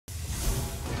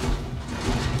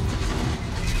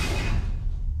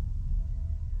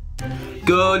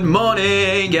Good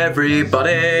morning,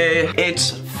 everybody.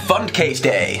 It's Funtcase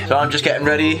day. So I'm just getting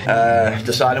ready,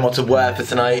 deciding what to wear for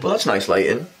tonight. Well, that's nice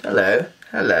lighting. Hello.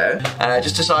 Hello.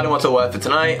 Just deciding what to wear for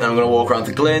tonight. Then I'm gonna walk around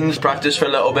to Glynn's, practice for a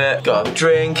little bit, go have a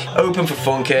drink, open for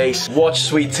Funtcase, watch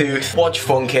Sweet Tooth, watch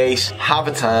Funtcase, have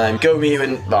a time, go meet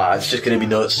and it's just gonna be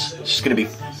nuts. It's just gonna be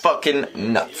fucking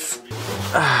nuts.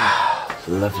 Ah,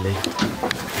 lovely.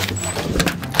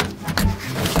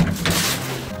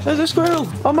 There's a squirrel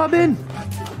on my bin.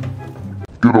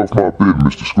 Get off my bin,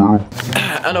 Mr. Squirrel.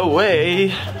 And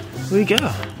away we go.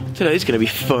 Today's gonna be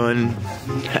fun.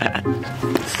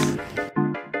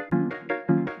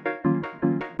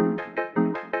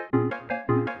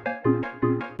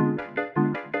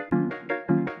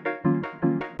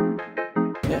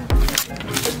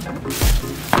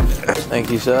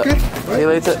 Thank you, sir. See you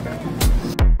later.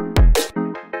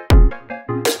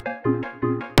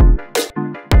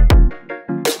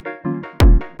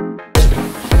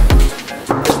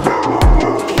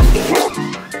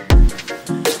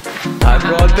 I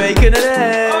brought bacon and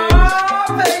eggs. Oh,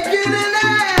 bacon and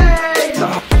eggs!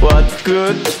 What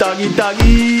good,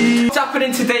 doggy? What's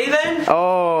happening today then?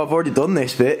 Oh, I've already done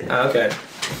this bit. Okay.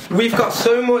 We've got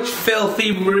so much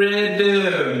filthy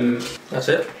rhythm. That's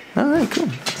it. Alright, cool.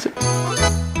 That's it.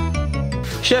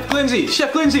 Chef Lindsay,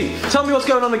 tell me what's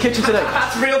going on in the kitchen today.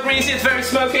 It's real breezy, it's very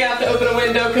smoky. I have to open a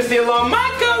window because the alarm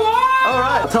might go off.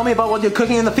 Alright, tell me about what you're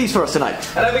cooking in the feast for us tonight.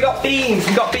 And then we got beans,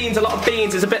 a lot of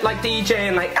beans. It's a bit like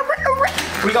DJing, like.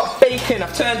 We got bacon,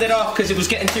 I've turned it off because it was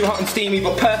getting too hot and steamy,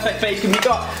 but perfect bacon. We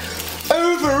got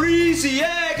over easy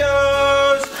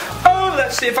Eggos. Oh,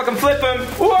 let's see if I can flip them.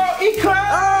 Whoa, eclair!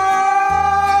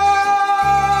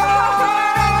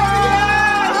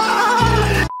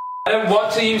 I don't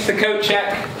want to use the coat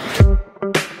check.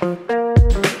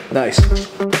 Nice.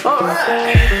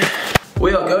 Alright.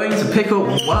 We are going to pick up,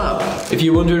 wow. If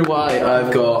you're wondering why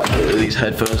I've got these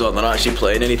headphones on, they're not actually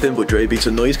playing anything but Dre beats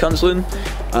and noise cancelling.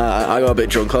 I got a bit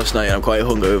drunk last night and I'm quite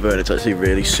hungover and it's actually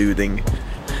really soothing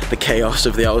the chaos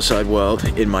of the outside world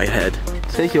in my head.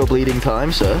 Take your bleeding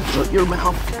time, sir. Shut your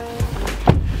mouth.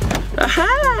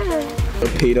 Aha! A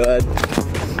peanut head.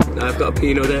 I've got a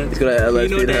peanut there. He's got a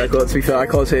lesbian haircut. To be fair, I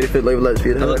can't say anything like a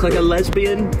lesbian. I look like a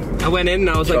lesbian. I went in and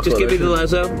I was like, just give me the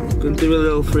lezo. Gonna do a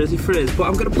little frizzy frizz, but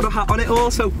I'm gonna put a hat on it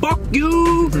also. Fuck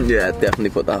you! Yeah, definitely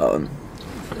put that hat on.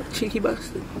 Cheeky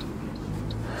bastard.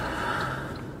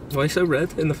 Why are you so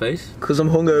red in the face? Because I'm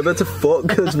hungover to fuck,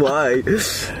 because why?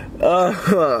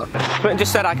 But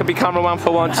just said I could be cameraman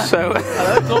for once, so.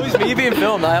 It's always me being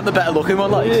filmed. I am the better looking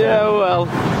one, like. Yeah, well.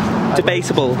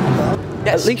 Debatable.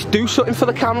 Yes. At least do something for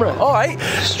the camera. Alright.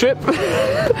 Strip.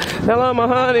 Hello, my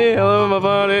honey. Hello, my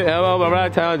bunny. Hello, my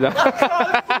right hand.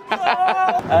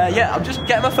 Yeah, I'm just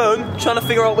getting my phone, trying to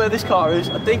figure out where this car is.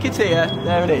 I think it's here.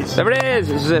 There it is. There it is.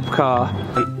 Zip car.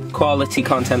 Quality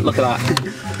content. Look at that.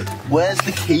 Where's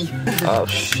the key? Oh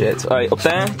shit. Alright, up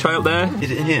there. Try up there. Is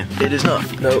it in here? It is not.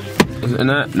 No. Is it in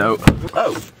there? No.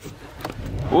 Oh.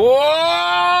 Whoa!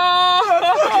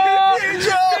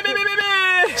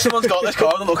 Someone's got this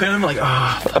car and they're looking at him like,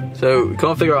 ah. So, we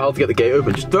can't figure out how to get the gate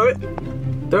open. Just throw it.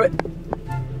 Throw it.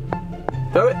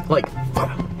 Throw it. Like.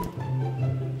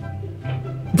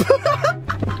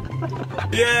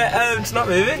 Yeah, it's not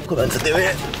moving. Well, to do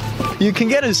it. You can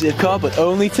get a zip car, but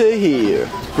only to here.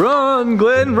 Run,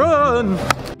 Glenn, run!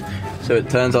 So it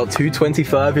turns out two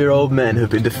 25-year-old men have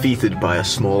been defeated by a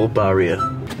small barrier.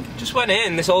 Just went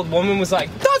in, this old woman was like,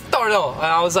 no. And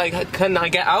I was like, can I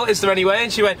get out? Is there any way?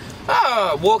 And she went,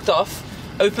 oh, walked off,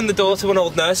 opened the door to an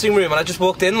old nursing room, and I just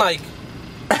walked in like,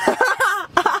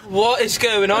 what is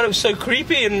going on? It was so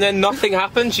creepy, and then nothing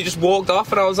happened. She just walked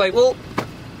off, and I was like, well,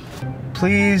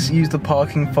 please use the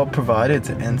parking fob provided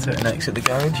to enter and exit the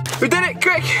garage. We did it!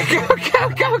 Quick!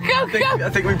 Go! I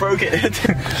think we broke it.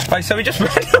 Right, so we just ran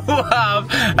a while,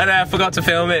 and I forgot to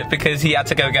film it because he had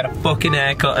to go get a fucking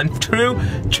haircut. And true,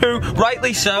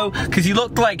 rightly so, because he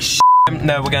looked like shit.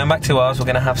 No, we're going back to ours. We're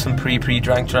going to have some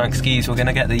drank skis. We're going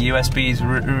to get the USBs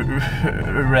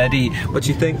ready. What do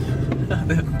you think?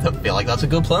 I feel like that's a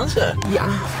good plan, sir.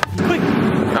 Yeah. Quick!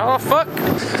 Oh, fuck!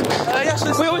 Yes,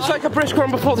 we always take a brisk run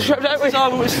before the show, don't we?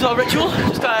 This is our ritual.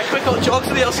 Just a quick old jog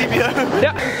to the LCBO.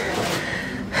 Yeah.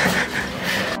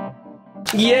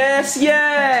 Yes!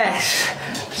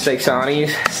 Steak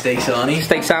sarnies. Steak sarnies.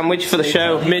 Steak sandwich for the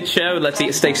show. Mid-show, let's eat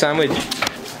a steak sandwich.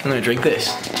 I'm gonna drink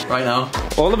this right now.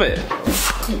 All of it.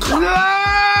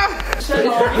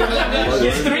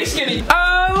 You're three skinny.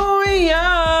 Oh,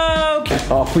 yeah.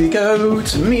 Off we go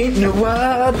to meet new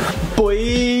world, boys.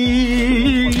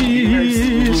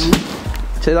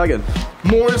 Say that again.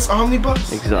 Morris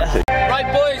Omnibus. Exactly. Right,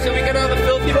 boys, are we gonna have a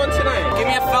filthy one tonight? Give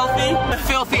me a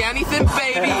filthy anything,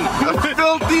 baby. A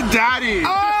filthy daddy.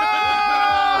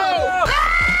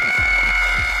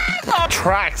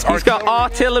 Tracks. He's got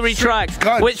artillery tracks,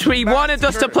 guns, which we wanted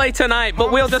us to play tonight,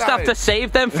 but we'll just have to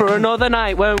save them for another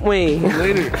night, won't we?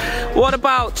 Later. What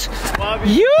about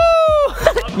you?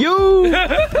 You?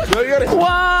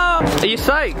 Wow. Are you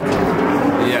psyched?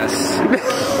 Yes.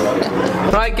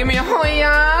 Right, give me a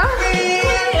hoya.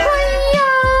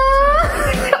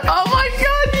 Oh my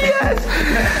god, yes!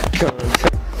 Come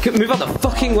on. Move out the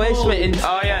fucking way, Smitten.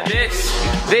 Oh yeah,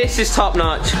 this is top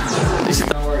notch. This is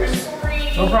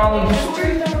No problem.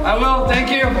 I will,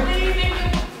 thank you.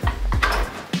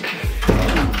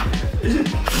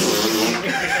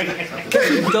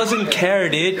 doesn't care,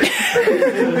 dude.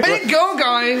 Let it go,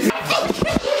 guys.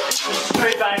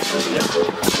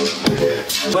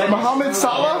 Mohammed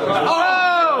Salah?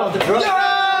 Oh!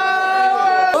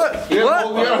 You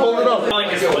gotta hold it up.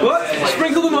 What?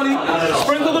 Sprinkle the money.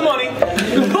 Sprinkle the money.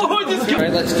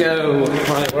 Alright, let's go.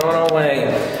 Right, we're on our way.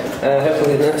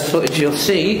 Hopefully the next footage you'll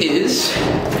see is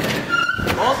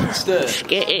monster.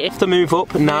 You have to move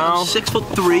up now.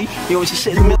 6'3". You always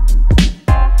sit in the middle.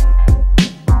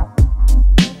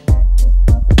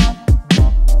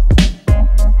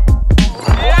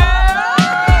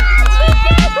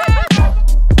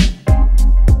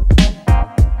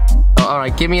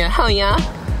 Alright, give me a hell yeah.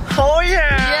 Oh yeah!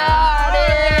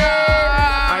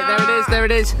 Alright, there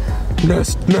it is.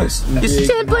 Nest. You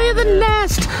simply the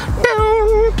nest.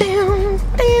 Down, down,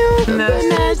 down.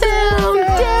 Nest, down,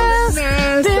 down.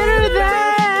 Better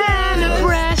than a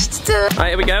breast. Alright,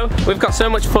 here we go. We've got so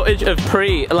much footage of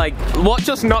pre. Like, watch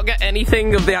us not get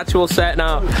anything of the actual set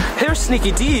now. Here's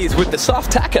Sneaky D's with the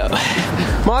soft taco.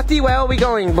 Marty, where are we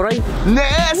going, boy?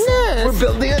 Nest! We're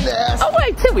building a nest. Oh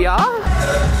wait, here we are.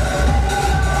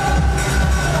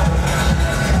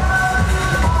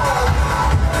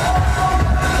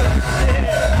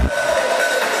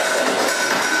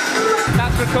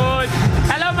 Record.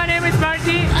 Hello, my name is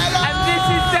Marty. Hello. And this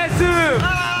is Tezu.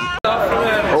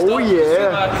 Oh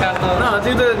yeah. No,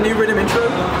 do the new rhythm intro.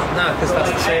 No, because that's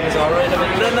the same as our rhythm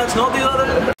intro. Then let's not do that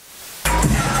then.